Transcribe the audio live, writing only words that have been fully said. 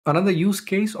Another use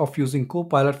case of using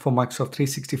Copilot for Microsoft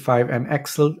 365 and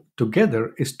Excel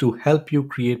together is to help you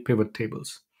create pivot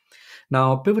tables.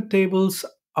 Now, pivot tables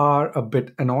are a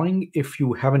bit annoying if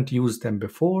you haven't used them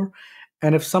before.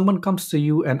 And if someone comes to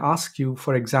you and asks you,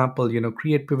 for example,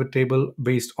 create pivot table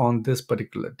based on this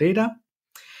particular data,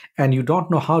 and you don't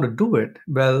know how to do it,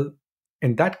 well,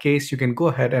 in that case, you can go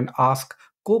ahead and ask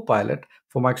Copilot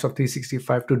for Microsoft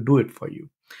 365 to do it for you.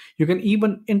 You can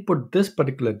even input this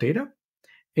particular data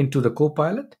into the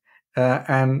Copilot,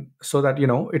 and so that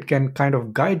it can kind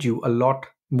of guide you a lot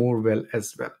more well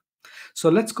as well. So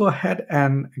let's go ahead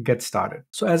and get started.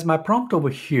 So as my prompt over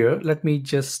here, let me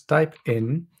just type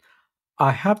in,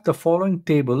 I have the following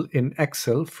table in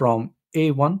Excel from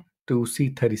A1 to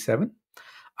C37.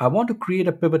 I want to create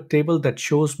a pivot table that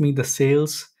shows me the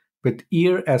sales with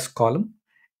year as column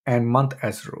and month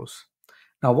as rows.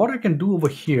 Now what I can do over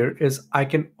here is I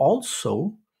can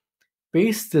also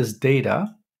paste this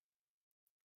data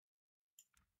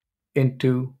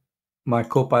into my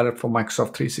Copilot for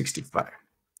Microsoft 365,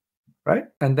 right?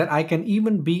 And then I can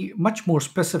even be much more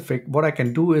specific. What I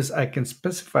can do is I can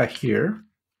specify here,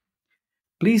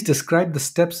 please describe the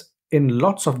steps in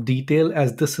lots of detail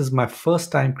as this is my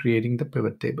first time creating the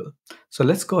pivot table. So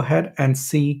let's go ahead and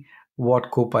see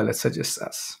what Copilot suggests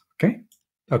us, okay?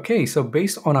 Okay, so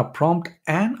based on our prompt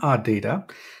and our data,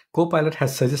 Copilot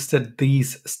has suggested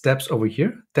these steps over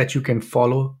here that you can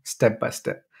follow step by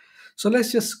step. So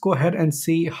let's just go ahead and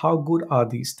see how good are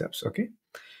these steps, okay?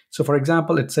 So for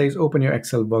example, it says open your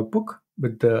Excel workbook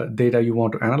with the data you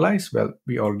want to analyze. Well,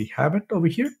 we already have it over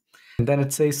here. And then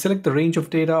it says select the range of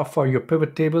data for your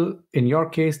pivot table. In your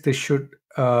case, this should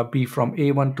be from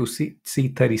A1 to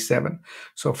C37.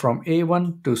 So from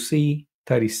A1 to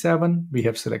C37, we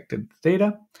have selected the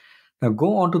data. Now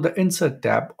go on to the Insert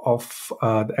tab of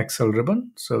the Excel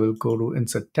ribbon. So we'll go to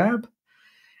Insert tab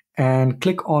and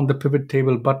click on the Pivot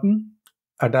Table button.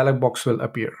 A dialog box will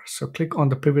appear. So click on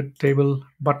the Pivot Table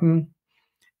button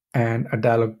and a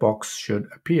dialog box should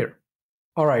appear.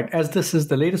 All right, as this is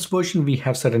the latest version, we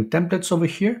have certain templates over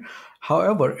here.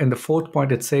 However, in the fourth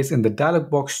point, it says in the dialog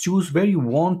box, choose where you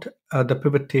want the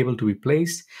pivot table to be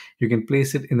placed. You can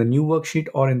place it in the new worksheet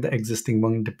or in the existing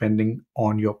one, depending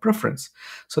on your preference.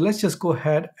 So let's just go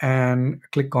ahead and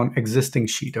click on existing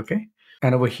sheet, okay?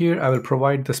 And over here, I will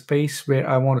provide the space where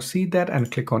I want to see that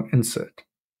and click on insert.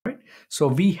 Right? So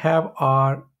we have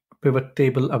our pivot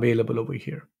table available over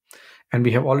here. And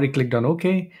we have already clicked on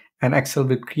OK. And Excel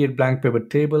will create blank pivot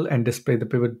table and display the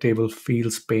pivot table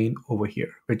fields pane over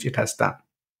here, which it has done.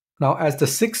 Now, as the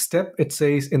sixth step, it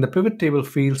says in the pivot table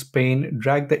fields pane,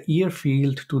 drag the year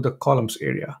field to the columns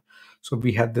area. So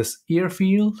we have this year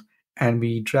field and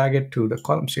we drag it to the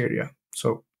columns area.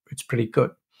 So it's pretty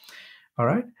good. All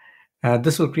right.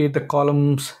 This will create the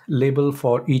columns label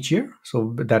for each year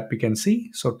so that we can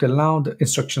see. So till now, the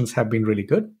instructions have been really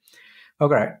good.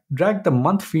 Okay, drag the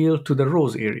month field to the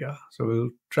rows area. So we'll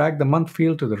drag the month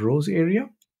field to the rows area,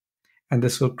 and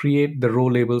this will create the row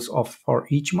labels for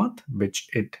each month, which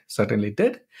it certainly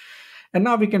did. And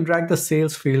now we can drag the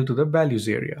sales field to the values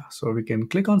area. So we can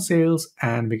click on sales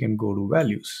and we can go to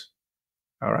values.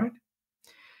 All right.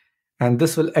 And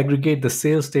this will aggregate the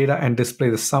sales data and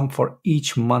display the sum for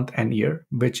each month and year,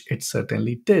 which it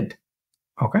certainly did.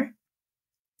 Okay.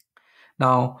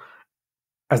 Now,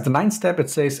 as the ninth step, it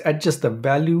says adjust the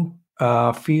value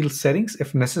field settings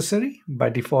if necessary. By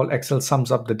default, Excel sums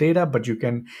up the data, but you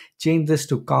can change this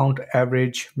to count,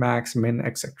 average, max, min,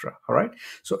 etc. All right.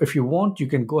 So if you want, you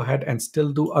can go ahead and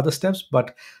still do other steps,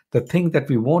 but the thing that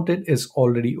we wanted is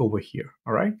already over here.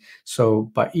 All right. So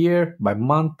by year, by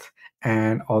month,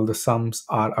 and all the sums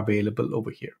are available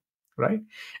over here. Right.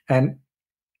 And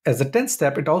as a 10th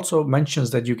step, it also mentions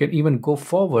that you can even go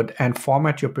forward and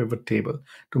format your pivot table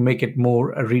to make it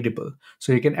more readable.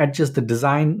 So you can adjust the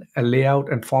design,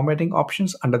 layout, and formatting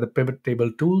options under the pivot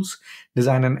table tools,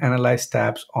 design and analyze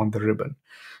tabs on the ribbon.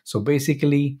 So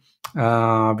basically,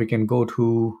 we can go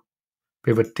to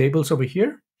pivot tables over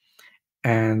here,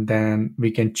 and then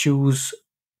we can choose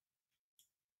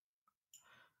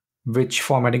which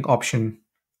formatting option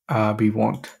we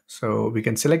want. So we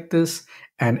can select this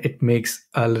and it makes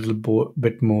a little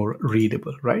bit more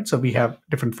readable, right? So we have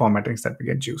different formattings that we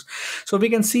can choose. So we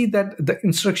can see that the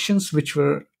instructions which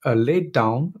were laid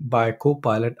down by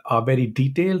Copilot are very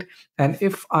detailed. And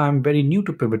if I'm very new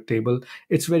to pivot table,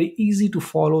 it's very easy to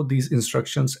follow these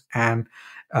instructions and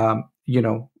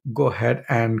go ahead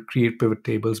and create pivot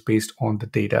tables based on the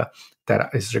data that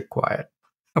is required.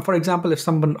 For example, if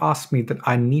someone asks me that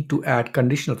I need to add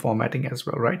conditional formatting as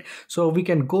well, right? So we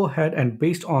can go ahead and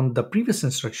based on the previous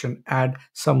instruction, add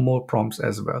some more prompts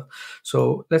as well.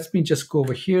 So let me just go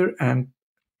over here and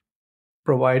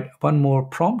provide one more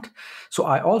prompt. So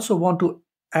I also want to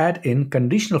add in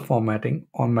conditional formatting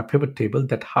on my pivot table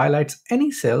that highlights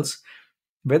any cells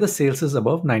where the sales is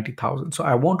above 90,000. So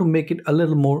I want to make it a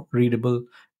little more readable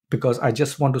because I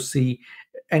just want to see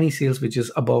any sales which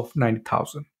is above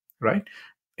 90,000, right?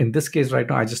 In this case right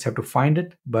now, I just have to find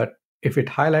it, but if it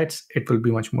highlights, it will be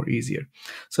much more easier.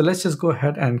 So let's just go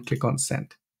ahead and click on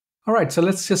send. All right, so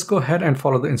let's just go ahead and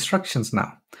follow the instructions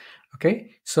now.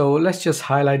 Okay, so let's just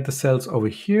highlight the cells over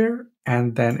here,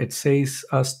 and then it says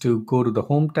us to go to the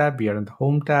home tab. We are in the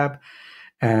home tab,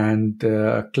 and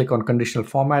click on conditional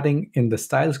formatting in the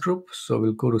styles group. So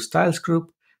we'll go to styles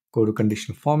group, go to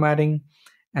conditional formatting,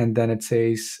 and then it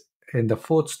says in the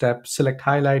fourth step, select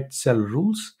highlight cell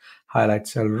rules,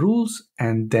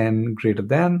 and then greater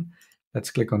than.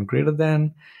 Let's click on greater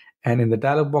than. And in the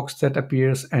dialog box that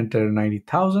appears, enter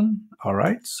 90,000. All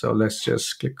right, so let's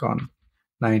just click on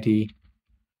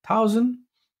 90,000.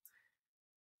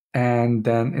 And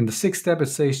then in the sixth step, it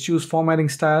says choose formatting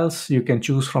styles. You can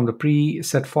choose from the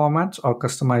preset formats or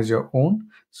customize your own.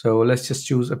 So let's just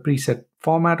choose a preset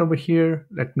format over here.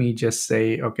 Let me just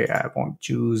say, okay, I want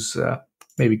to choose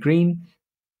maybe green.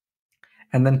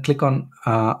 And then click on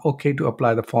OK to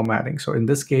apply the formatting. So in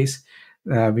this case,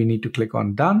 we need to click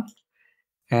on done.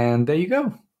 And there you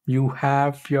go. You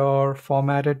have your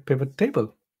formatted pivot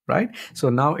table, right? So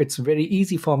now it's very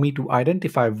easy for me to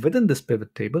identify within this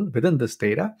pivot table, within this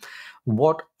data,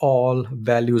 what all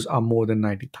values are more than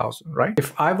 90,000, right?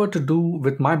 If I were to do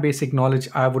with my basic knowledge,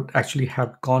 I would actually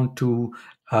have gone to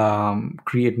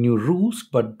create new rules.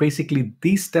 But basically,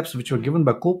 these steps which were given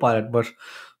by Copilot were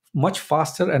much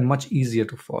faster and much easier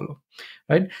to follow,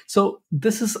 right? So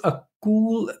this is a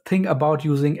cool thing about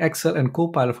using Excel and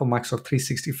Copilot for Microsoft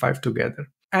 365 together.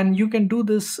 And you can do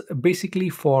this basically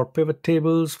for pivot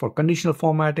tables, for conditional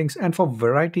formattings, and for a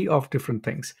variety of different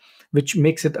things, which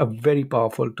makes it a very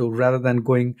powerful tool rather than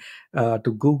going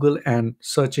to Google and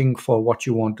searching for what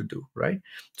you want to do, right?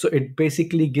 So it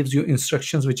basically gives you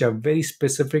instructions which are very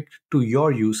specific to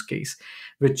your use case,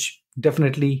 which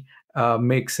definitely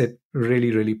makes it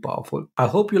really, really powerful. I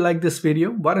hope you like this video.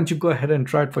 Why don't you go ahead and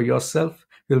try it for yourself?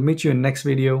 We'll meet you in next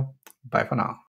video. Bye for now.